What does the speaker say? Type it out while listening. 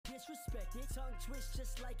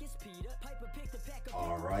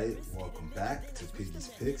All right, welcome back to Piggy's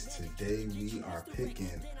Picks. Today we are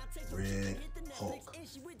picking Red Hulk,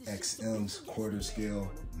 XM's quarter scale,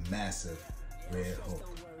 massive Red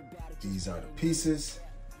Hulk. These are the pieces.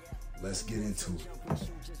 Let's get into it.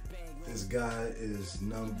 This guy is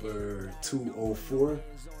number 204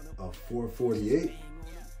 of 448.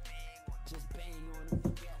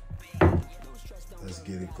 Let's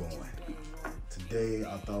get it going. Today,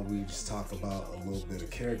 I thought we'd just talk about a little bit of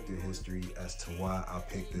character history as to why I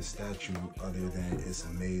picked this statue other than its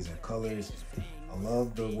amazing colors. I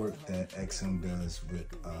love the work that XM does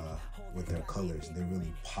with their colors. They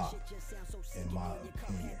really pop, in my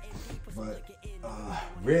opinion. But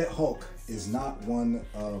Red Hulk is not one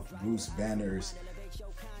of Bruce Banner's,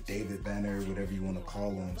 David Banner, whatever you want to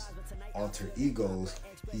call him, alter egos.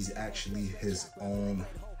 He's actually his own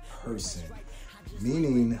person.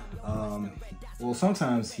 Meaning, well,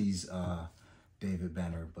 sometimes he's David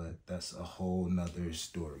Banner, but that's a whole nother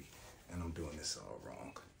story. And I'm doing this all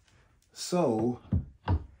wrong. So,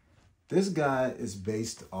 this guy is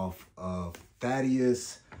based off of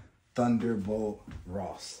Thaddeus Thunderbolt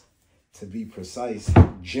Ross. To be precise,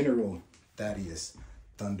 General Thaddeus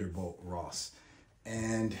Thunderbolt Ross.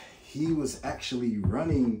 And he was actually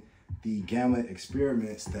running the gamma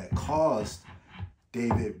experiments that caused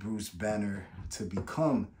David Bruce Banner to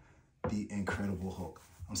become the Incredible Hulk.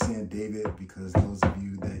 I'm saying David because those of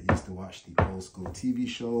you that used to watch the old school TV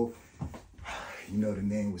show, you know the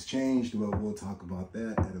name was changed, but we'll talk about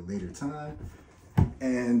that at a later time.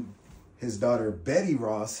 And his daughter Betty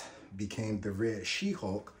Ross became the Red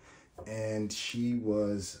She-Hulk, and she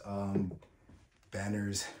was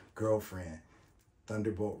Banner's girlfriend.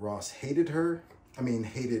 Thunderbolt Ross hated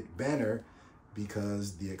Banner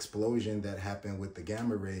because the explosion that happened with the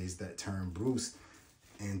gamma rays that turned Bruce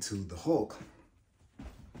into the Hulk.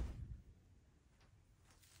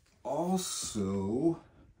 Also,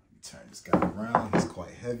 turn this guy around, he's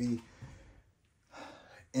quite heavy.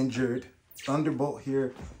 Injured Thunderbolt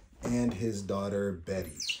here and his daughter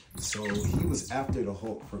Betty. So he was after the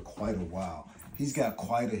Hulk for quite a while. He's got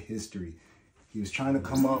quite a history. He was trying to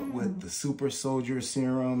come up with the super soldier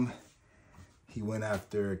serum. He went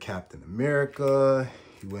after Captain America.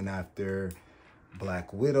 He went after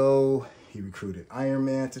Black Widow. He recruited Iron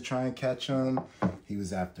Man to try and catch him. He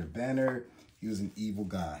was after Banner. He was an evil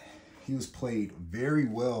guy. He was played very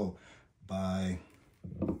well by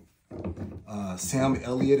Sam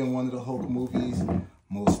Elliott in one of the Hulk movies.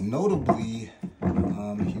 Most notably,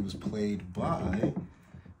 he was played by,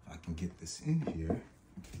 if I can get this in here.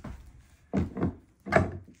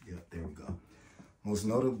 Yep, there we go. Most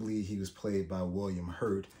notably, he was played by William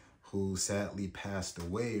Hurt, who sadly passed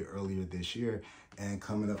away earlier this year. And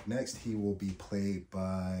coming up next, he will be played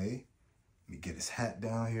by, let me get his hat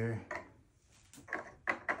down here.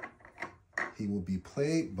 He will be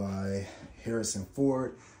played by Harrison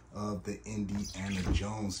Ford of the Indiana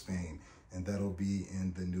Jones fame. And that'll be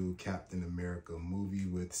in the new Captain America movie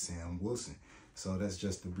with Sam Wilson. So that's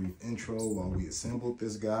just a brief intro while we assembled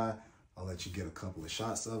this guy. I'll let you get a couple of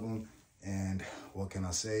shots of him. And what can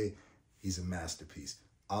I say? He's a masterpiece.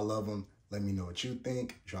 I love him. Let me know what you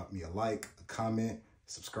think. Drop me a like, a comment,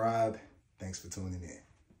 subscribe. Thanks for tuning in.